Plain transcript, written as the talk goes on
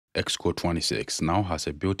Xcode 26 now has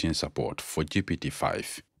a built-in support for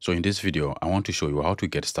GPT-5. So in this video, I want to show you how to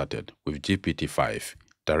get started with GPT-5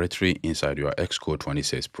 directly inside your Xcode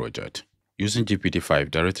 26 project. Using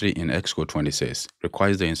GPT-5 directly in Xcode 26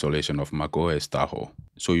 requires the installation of macOS Tahoe.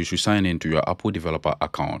 So you should sign in to your Apple developer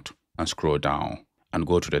account and scroll down and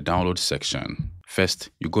go to the download section.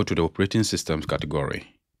 First, you go to the operating systems category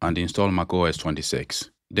and install macOS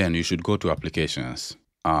 26. Then you should go to applications.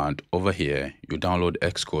 And over here, you download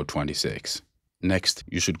Xcode 26. Next,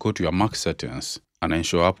 you should go to your Mac settings and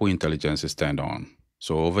ensure Apple Intelligence is turned on.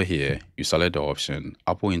 So over here, you select the option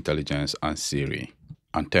Apple Intelligence and Siri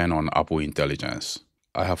and turn on Apple Intelligence.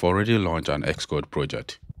 I have already launched an Xcode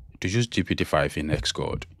project. To use GPT-5 in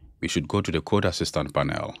Xcode, we should go to the Code Assistant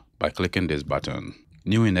panel by clicking this button.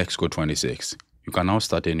 New in Xcode 26, you can now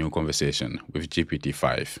start a new conversation with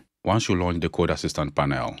GPT-5. Once you launch the Code Assistant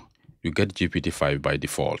panel, you get GPT-5 by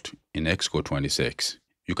default in Xcode 26.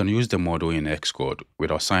 You can use the model in Xcode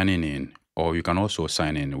without signing in, or you can also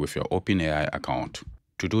sign in with your OpenAI account.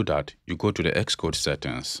 To do that, you go to the Xcode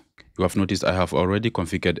settings. You have noticed I have already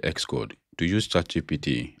configured Xcode to use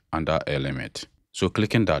ChatGPT under a limit. So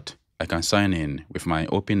clicking that, I can sign in with my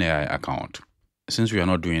OpenAI account. Since we are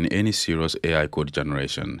not doing any serious AI code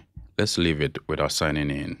generation, let's leave it without signing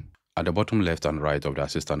in. At the bottom left and right of the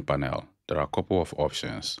assistant panel, there are a couple of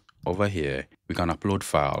options. Over here, we can upload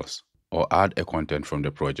files or add a content from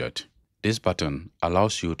the project. This button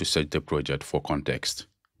allows you to search the project for context.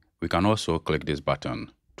 We can also click this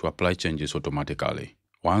button to apply changes automatically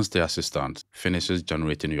once the assistant finishes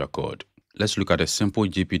generating your code. Let's look at a simple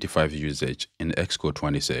GPT-5 usage in Xcode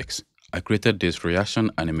 26. I created this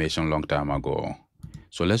reaction animation long time ago.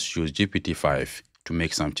 So let's use GPT-5 to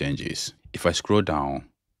make some changes. If I scroll down,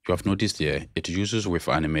 you have noticed here it uses with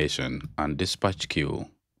animation and dispatch queue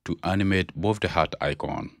to animate both the heart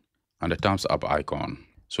icon and the thumbs up icon.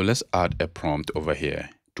 So let's add a prompt over here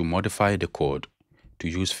to modify the code to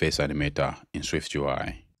use face animator in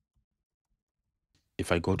SwiftUI.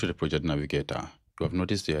 If I go to the project navigator, you have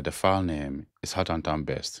noticed here the file name is heart and thumb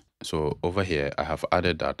best. So over here, I have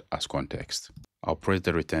added that as context. I'll press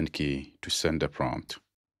the return key to send the prompt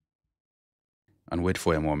and wait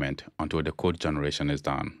for a moment until the code generation is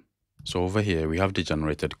done. So over here, we have the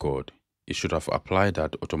generated code. It should have applied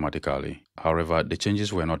that automatically. However, the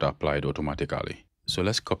changes were not applied automatically. So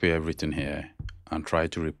let's copy everything here and try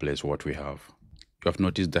to replace what we have. You have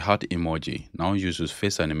noticed the heart emoji now uses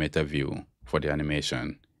face animator view for the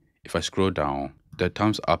animation. If I scroll down, the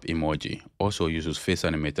thumbs up emoji also uses face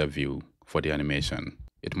animator view for the animation.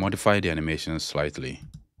 It modified the animation slightly.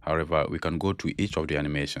 However, we can go to each of the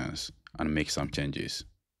animations and make some changes.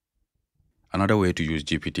 Another way to use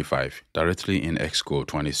GPT-5 directly in Xcode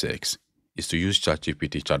 26 is to use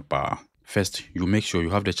ChatGPT chat bar. First, you make sure you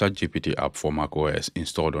have the ChatGPT app for macOS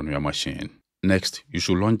installed on your machine. Next, you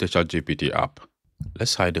should launch the ChatGPT app.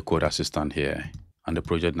 Let's hide the code assistant here and the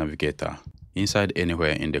project navigator. Inside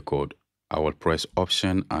anywhere in the code, I will press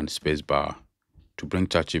Option and Spacebar to bring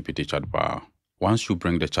ChatGPT chat bar. Once you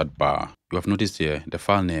bring the chat bar, you have noticed here the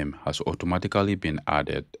file name has automatically been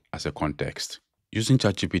added as a context. Using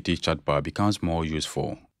ChatGPT chat bar becomes more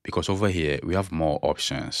useful because over here we have more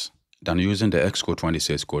options than using the Xcode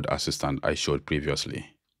 26 code assistant I showed previously.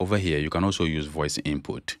 Over here, you can also use voice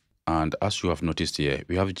input. And as you have noticed here,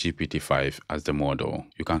 we have GPT-5 as the model.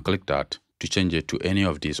 You can click that to change it to any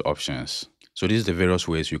of these options. So these are the various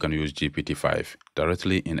ways you can use GPT-5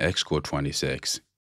 directly in Xcode 26.